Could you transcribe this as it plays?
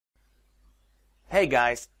Hey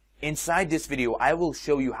guys, inside this video I will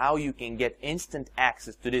show you how you can get instant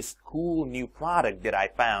access to this cool new product that I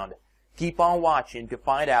found. Keep on watching to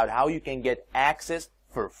find out how you can get access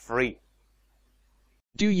for free.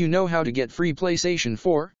 Do you know how to get free PlayStation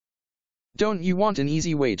 4? Don't you want an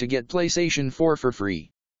easy way to get PlayStation 4 for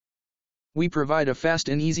free? We provide a fast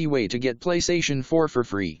and easy way to get PlayStation 4 for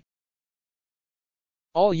free.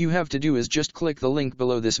 All you have to do is just click the link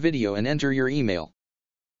below this video and enter your email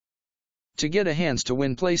to get a chance to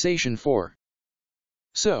win PlayStation 4.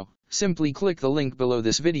 So, simply click the link below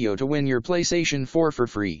this video to win your PlayStation 4 for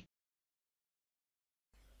free.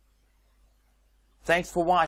 Thanks for watching.